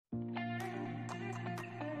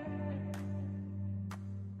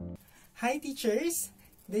Hi teachers!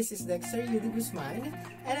 This is Dexter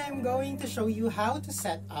and I'm going to show you how to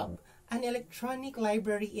set up an electronic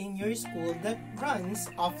library in your school that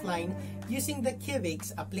runs offline using the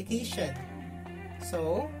KIWIX application.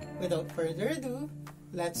 So, without further ado,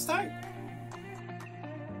 let's start!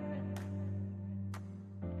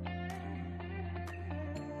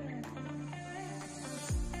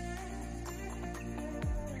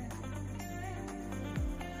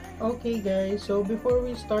 Okay guys, so before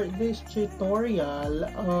we start this tutorial,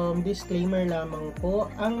 disclaimer lamang po,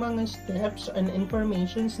 ang mga steps and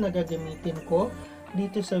informations na gagamitin ko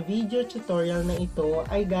dito sa video tutorial na ito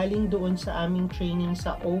ay galing doon sa aming training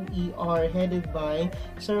sa OER headed by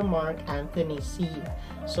Sir Mark Anthony C.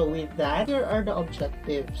 So with that, here are the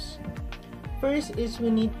objectives. First is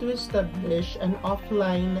we need to establish an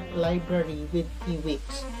offline library with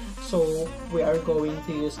KIWIX. So, we are going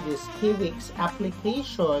to use this KIWIX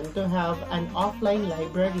application to have an offline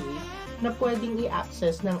library na pwedeng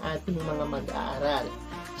i-access ng ating mga mag-aaral.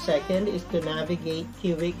 Second is to navigate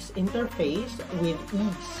KIWIX interface with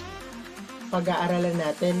ease. Pag-aaralan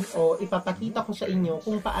natin o ipapakita ko sa inyo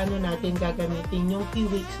kung paano natin gagamitin yung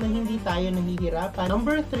KIWIX na hindi tayo nahihirapan.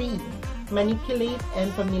 Number 3, manipulate and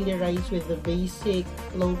familiarize with the basic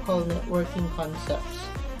local networking concepts.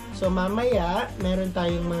 So mamaya, meron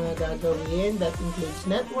tayong mga gagawin that includes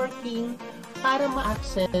networking para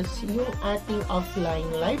ma-access yung ating offline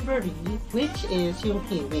library, which is yung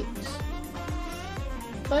KIWIX.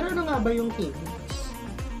 Pero ano nga ba yung KIWIX?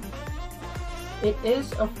 It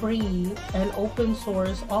is a free and open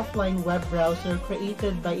source offline web browser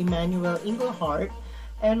created by Emmanuel Engelhardt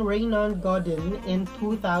and Raymond Godin in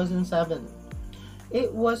 2007. It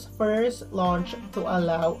was first launched to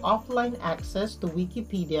allow offline access to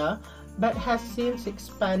Wikipedia, but has since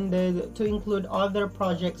expanded to include other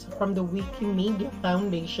projects from the Wikimedia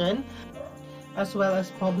Foundation, as well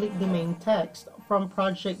as public domain text from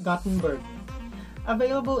Project Gutenberg.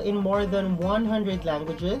 Available in more than 100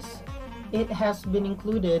 languages, it has been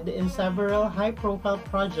included in several high-profile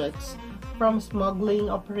projects from smuggling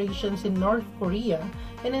operations in North Korea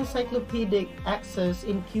and encyclopedic access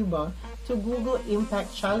in Cuba to Google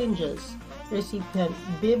Impact Challenges, recipient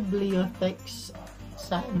Bibliotheques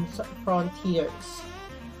Sans Frontiers.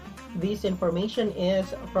 This information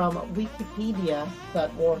is from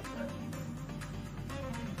wikipedia.org.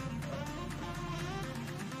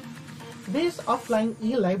 This offline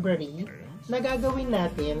e-library na gagawin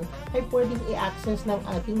natin ay pwedeng i-access ng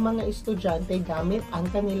ating mga estudyante gamit ang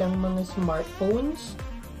kanilang mga smartphones,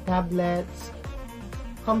 tablets,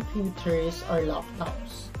 computers, or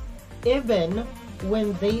laptops, even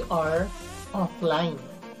when they are offline.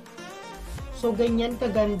 So, ganyan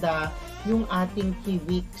kaganda yung ating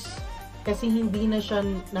KIWIX kasi hindi na siya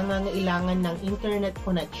nangangailangan ng internet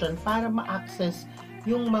connection para ma-access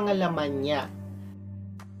yung mga laman niya.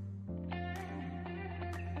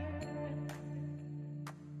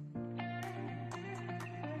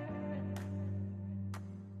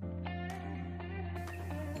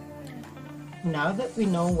 Now that we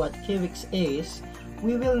know what KIWIX is,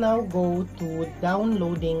 we will now go to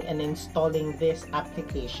downloading and installing this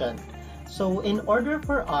application. So, in order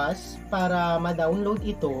for us, para ma-download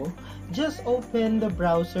ito, just open the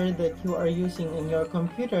browser that you are using in your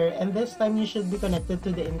computer, and this time you should be connected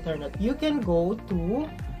to the internet. You can go to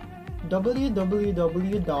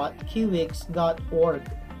www.kiwix.org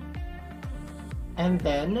and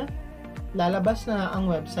then lalabas na ang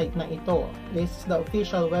website na ito. This is the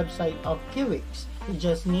official website of KIWIX. You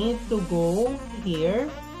just need to go here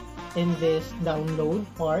in this download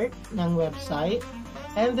part ng website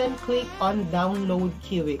and then click on download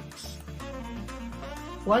KIWIX.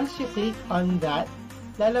 Once you click on that,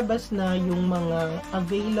 lalabas na yung mga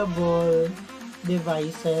available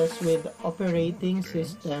devices with operating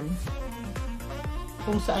system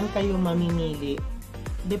kung saan kayo mamimili.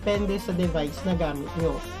 Depende sa device na gamit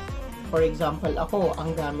nyo. For example, ako,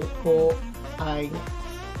 ang gamit ko ay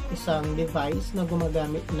isang device na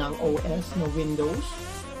gumagamit ng OS na Windows.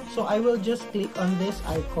 So, I will just click on this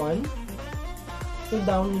icon to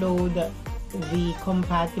download the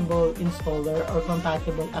compatible installer or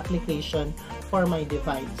compatible application for my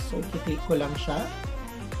device. So, i-click ko lang siya.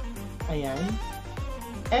 Ayan.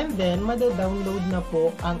 And then, mada-download na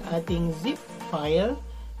po ang ating zip file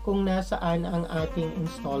kung nasaan ang ating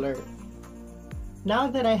installer. Now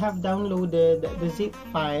that I have downloaded the zip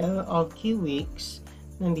file of KIWIX,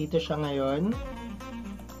 nandito siya ngayon.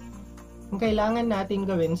 Ang kailangan natin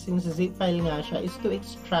gawin, since zip file nga siya, is to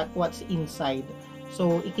extract what's inside.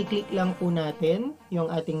 So, i-click lang po natin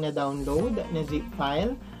yung ating na-download na zip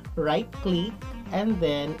file, right-click, and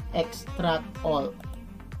then extract all.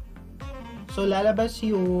 So, lalabas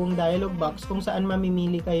yung dialog box kung saan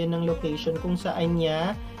mamimili kayo ng location kung saan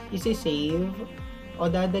niya isi-save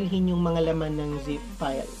o dadalhin yung mga laman ng zip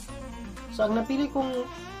file. So, ang napili kong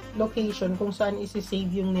location kung saan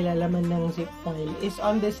isi-save yung nilalaman ng zip file is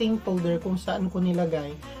on the same folder kung saan ko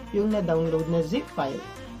nilagay yung na-download na zip file.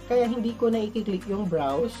 Kaya hindi ko na i-click yung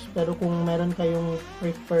browse, pero kung meron kayong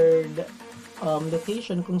preferred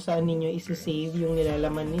location kung saan ninyo isi-save yung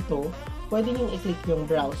nilalaman nito, pwede nyo i-click yung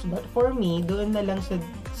browse. But for me, doon na lang sa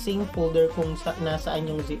same folder kung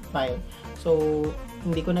nasaan yung zip file. So,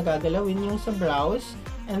 hindi ko nagagalawin yung sa browse,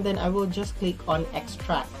 and then I will just click on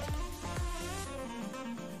extract.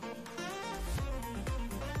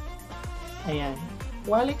 Ayan.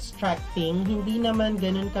 While extracting, hindi naman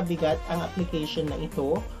ganun kabigat ang application na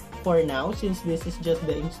ito for now, since this is just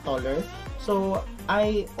the installer. So,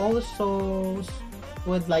 I also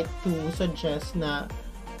would like to suggest na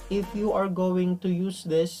if you are going to use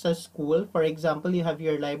this sa school, for example, you have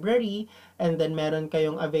your library, and then meron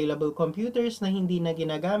kayong available computers na hindi na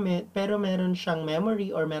ginagamit, pero meron siyang memory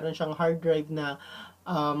or meron siyang hard drive na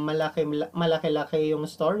malaki-laki yung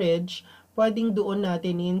storage, pwedeng doon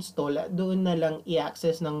natin i-install at doon na lang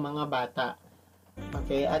i-access ng mga bata.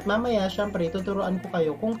 Okay, at mamaya syempre tuturuan ko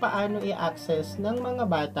kayo kung paano i-access ng mga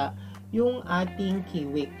bata yung ating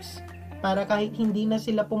KIWIX. Para kahit hindi na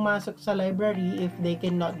sila pumasok sa library, if they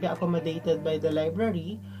cannot be accommodated by the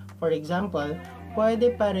library, for example,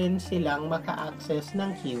 pwede pa rin silang maka-access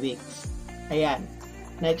ng KIWIX. Ayan,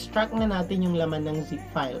 na-extract na natin yung laman ng zip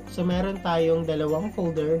file. So meron tayong dalawang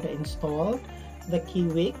folder, the install, the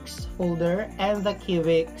KIWIX folder, and the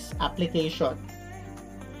KIWIX application.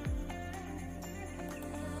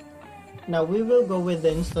 Now, we will go with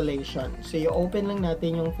the installation. So, i-open lang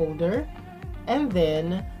natin yung folder. And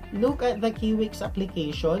then, look at the KIWIX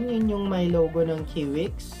application. Yun yung may logo ng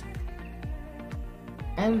KIWIX.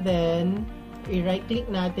 And then, i-right-click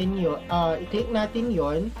natin yun. I-click natin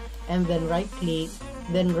yun. And then, right-click.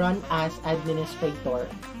 Then, run as administrator.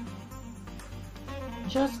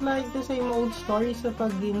 Just like the same old story sa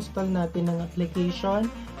pag-install natin ng application,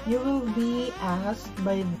 you will be asked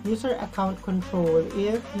by user account control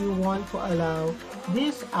if you want to allow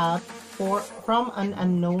this app from an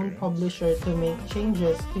unknown publisher to make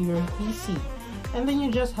changes to your PC. And then you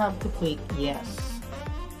just have to click yes.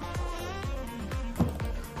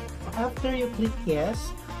 After you click yes,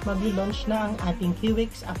 mag-launch na ang ating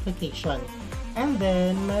KIWIX application. And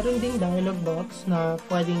then, meron ding dialog box na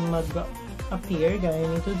pwedeng mag-appear gaya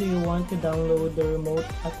nito, do you want to download the remote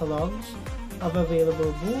catalogs of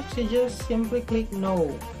available books? You just simply click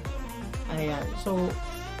no. Ayan. So,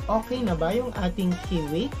 okay na ba yung ating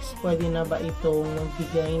KIWIX? Pwede na ba itong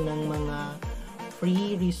magbigay ng mga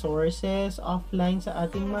free resources offline sa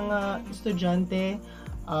ating mga estudyante?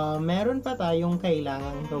 Meron pa tayong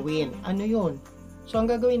kailangang gawin. Ano yun? So, ang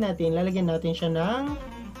gagawin natin, lalagyan natin siya ng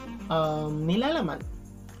nilalaman.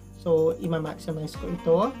 So, ima-maximize ko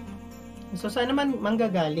ito. So, saan naman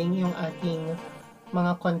manggagaling yung ating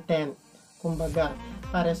mga content? Kumbaga,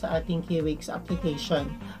 para sa ating KIWIX application.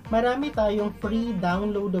 Marami tayong free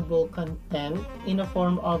downloadable content in a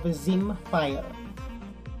form of a zip file.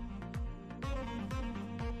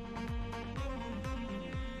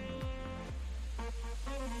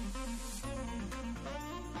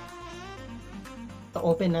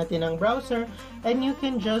 Open natin ang browser and you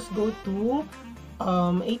can just go to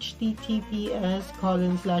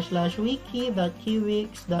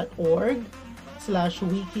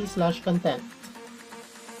https://wiki.kiwix.org/wiki/content.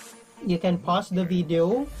 You can pause the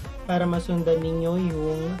video para masundan ninyo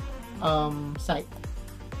yung site.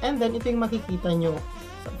 And then, ito yung makikita nyo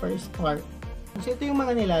sa first part. So, ito yung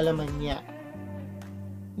mga nilalaman niya.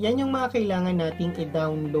 Yan yung mga kailangan nating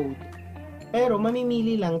i-download. Pero,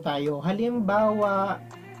 mamimili lang tayo. Halimbawa,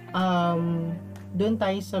 doon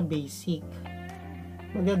tayo sa basic.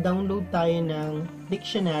 Mag-download tayo ng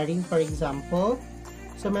dictionary, for example.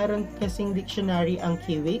 So, meron kasing dictionary ang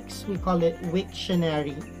KIWIX. We call it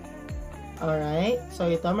Wiktionary. Alright?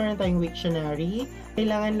 So, ito, meron tayong Wiktionary.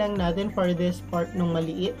 Kailangan lang natin for this part nung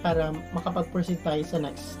maliit para makapag-proceed tayo sa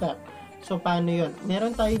next step. So, paano yun?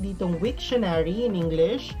 Meron tayo ditong Wiktionary in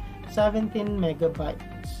English, 17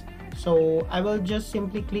 megabytes. So, I will just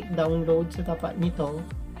simply click download sa tapat nito.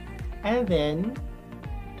 And then,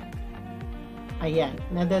 ayan,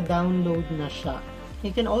 nada-download na siya. You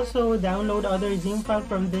can also download other zip files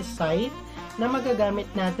from this site na magagamit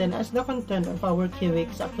natin as the content of our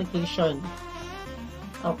KIWIX application.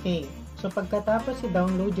 Okay, so pagkatapos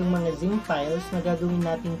i-download yung mga zip files na gagawin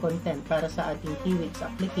nating content para sa ating KIWIX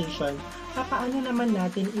application, paano naman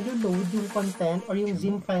natin i-load yung content or yung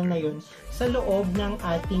zip file na yun sa loob ng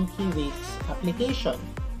ating KIWIX application?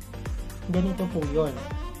 ganito po yun.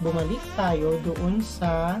 Bumalik tayo doon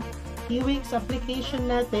sa KIWIX application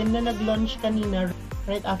natin na nag-launch kanina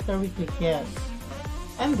right after we click yes.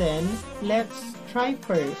 And then, let's try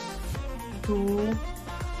first to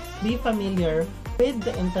be familiar with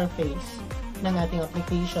the interface ng ating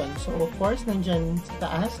application. So, of course, nandyan sa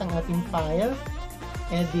taas ang ating file,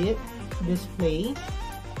 edit, display,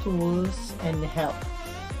 tools, and help.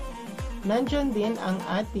 Nandyan din ang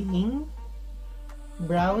ating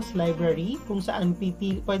browse library kung saan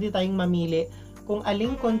pwede tayong mamili kung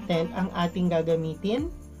aling content ang ating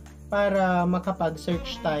gagamitin para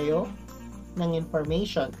makapag-search tayo ng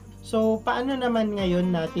information. So, paano naman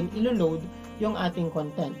ngayon natin ilo-load yung ating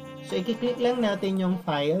content? So, i-click lang natin yung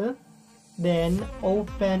file, then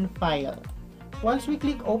open file. Once we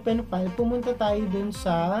click open file, pumunta tayo dun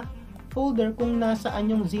sa folder kung nasaan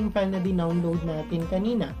yung zip file na dinownload natin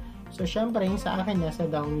kanina. So, syempre, yung sa akin nasa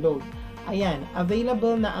download. Ayan,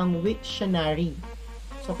 available na ang Wiktionary.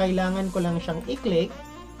 So, kailangan ko lang siyang i-click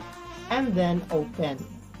and then open.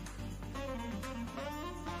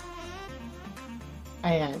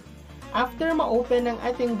 Ayan. After ma-open ang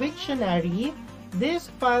ating Wiktionary,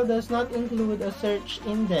 this file does not include a search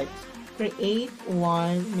index. Create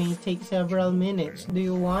one may take several minutes. Do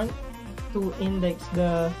you want to index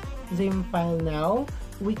the zip file now?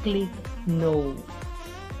 We click no.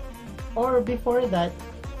 Or before that,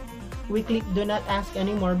 we click do not ask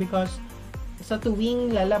anymore because sa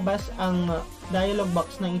tuwing lalabas ang dialog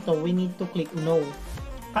box na ito, we need to click no.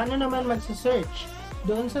 Paano naman magsa-search?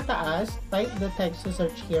 Doon sa taas, type the text to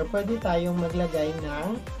search here. Pwede tayong maglagay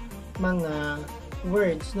ng mga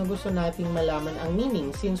words na gusto nating malaman ang meaning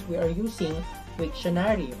since we are using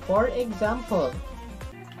Wiktionary. For example,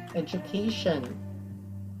 education.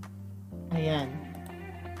 Ayan.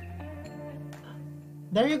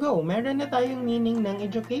 There you go. Meron na tayong meaning ng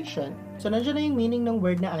education. So, nandiyan na yung meaning ng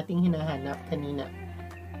word na ating hinahanap kanina.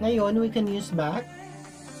 Ngayon, we can use back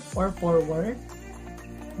or forward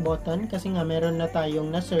button kasi nga meron na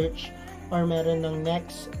tayong na-search or meron ng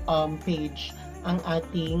next page ang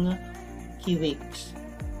ating KIWIX.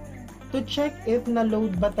 To check if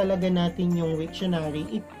na-load ba talaga natin yung Wiktionary,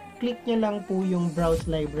 i-click nyo lang po yung Browse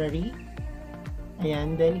Library.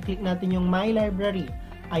 Ayan, then i-click natin yung My Library.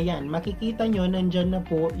 Ayan, makikita nyo, nandyan na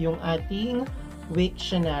po yung ating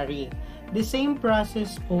Wiktionary. The same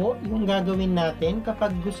process po yung gagawin natin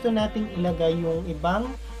kapag gusto nating ilagay yung ibang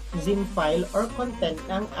zip file or content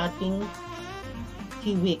ng ating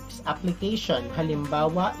KIWIX application.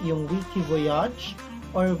 Halimbawa, yung Wikivoyage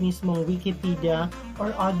or mismong Wikipedia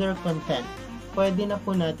or other content. Pwede na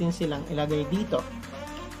po natin silang ilagay dito.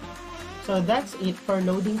 So, that's it for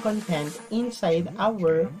loading content inside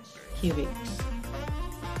our KIWIX.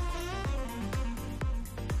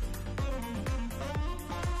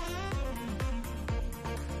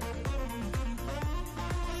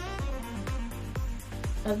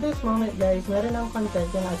 At this moment guys, meron ang content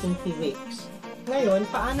ng ating KIWIX. Ngayon,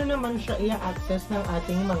 paano naman siya i-access ng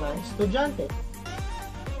ating mga estudyante?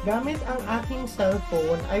 Gamit ang aking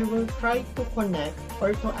cellphone, I will try to connect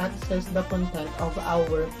or to access the content of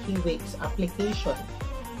our KIWIX application.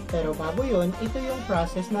 Pero bago yun, ito yung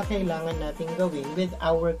process na kailangan nating gawin with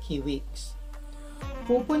our KIWIX.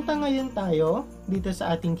 Pupunta ngayon tayo dito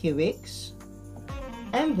sa ating KIWIX.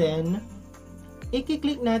 And then,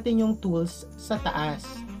 i-click natin yung tools sa taas.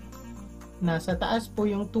 Nasa taas po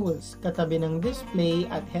yung tools, katabi ng display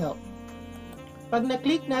at help. Pag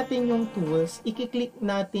na-click natin yung tools, i-click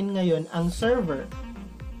natin ngayon ang server.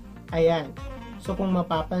 Ayan. So kung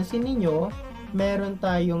mapapansin ninyo, meron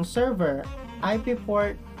tayong server. IP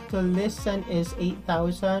port to listen is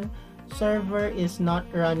 8,000. Server is not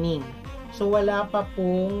running. So wala pa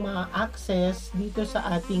pong ma-access dito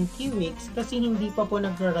sa ating KIWIX kasi hindi pa po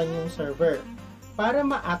nagra-run yung server. Para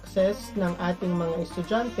ma-access ng ating mga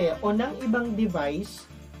estudyante o ng ibang device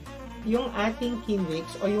yung ating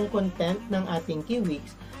KIWIX o yung content ng ating KIWIX,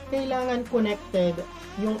 kailangan connected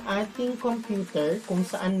yung ating computer kung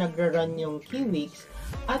saan nagra-run yung KIWIX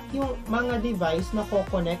at yung mga device na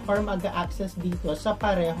ko-connect or mag-access dito sa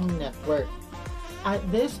parehong network. At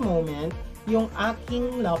this moment, yung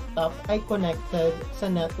aking laptop ay connected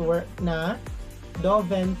sa network na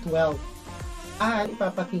Doven 12. At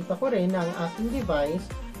ipapakita ko rin na ang aking device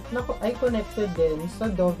na ay connected din sa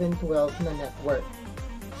Doven 12 na network.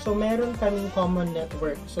 So, meron kaming common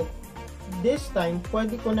network. So, this time,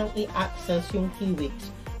 pwede ko nang i-access yung KIWIX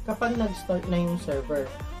kapag nag-start na yung server.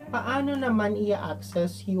 Paano naman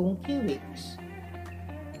i-access yung KIWIX?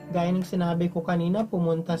 Gaya ng sinabi ko kanina,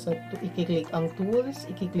 pumunta sa i-click ang tools,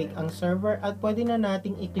 i-click ang server, at pwede na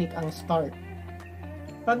nating i-click ang start.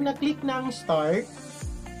 Pag na-click na ang start,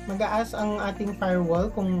 mag-a-ask ang ating firewall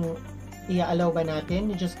kung i-allow ba natin?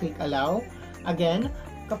 You just click allow. Again,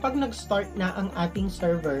 kapag nag-start na ang ating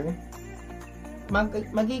server,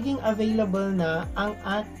 magiging available na ang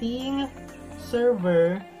ating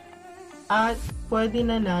server at pwede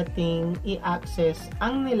na nating i-access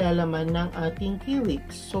ang nilalaman ng ating KIWIX.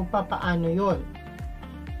 So, papaano yon?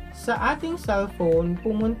 Sa ating cellphone,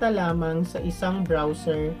 pumunta lamang sa isang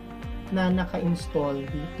browser na naka-install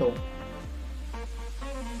dito.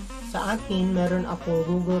 Sa akin, meron akong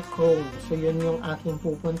Google Chrome. So, yun yung aking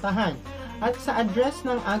pupuntahan. At sa address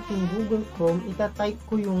ng aking Google Chrome, itatype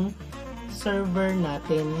ko yung server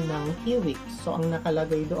natin ng KIWIX. So, ang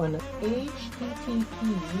nakalagay doon na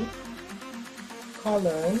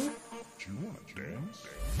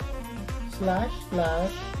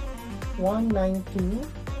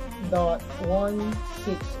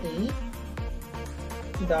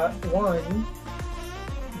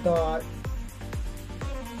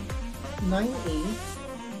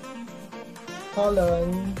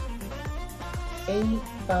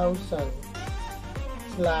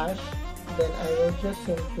then I will just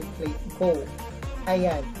simply click go.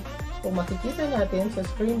 Ayan. Kung makikita natin sa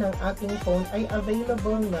screen ng aking phone ay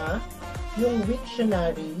available na yung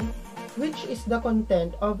Wiktionary, which is the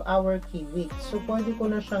content of our KIWIX. So, pwede ko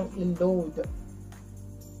na siyang i-load.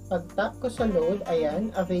 Pag tap ko sa load, ayan,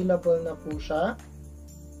 available na po siya.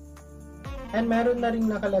 And meron na rin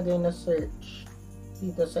nakalagay na search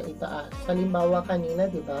dito sa itaas. Halimbawa kanina,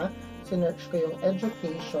 di ba? Sinearch ko yung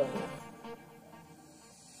education.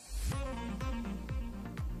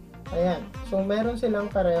 Ayan. So, meron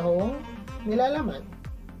silang parehong nilalaman.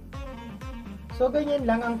 So, ganyan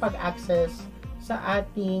lang ang pag-access sa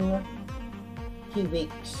ating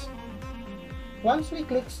KIWIX. Once we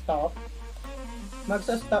click stop,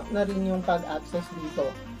 magsa-stop na rin yung pag-access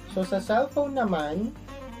dito. So, sa cellphone naman,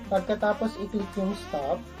 pagkatapos i-click yung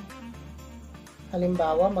stop,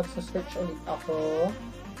 halimbawa, magsa-search ulit ako,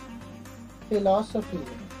 philosophy.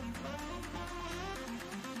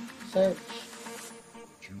 Search.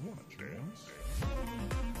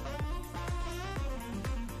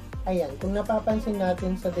 Ayan, kung napapansin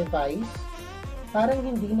natin sa device, parang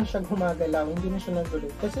hindi na siya gumagalaw, hindi na siya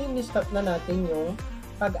nag-load. Kasi ni-stop na natin yung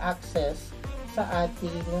pag-access sa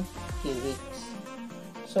ating KIWIX.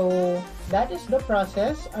 So, that is the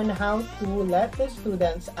process on how to let the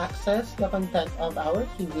students access the content of our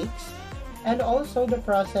KIWIX, and also the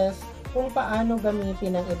process kung paano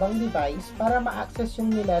gamitin ang ibang device para ma-access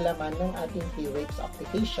yung nilalaman ng ating KIWIX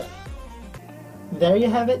application. There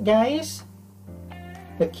you have it, guys!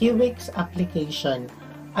 The KIWIX application.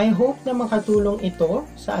 I hope na makatulong ito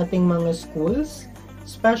sa ating mga schools,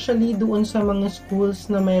 especially doon sa mga schools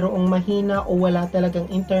na mayroong mahina o wala talagang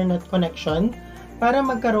internet connection, para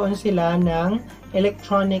magkaroon sila ng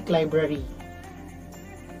electronic library.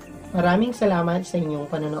 Maraming salamat sa inyong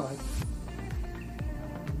panonood.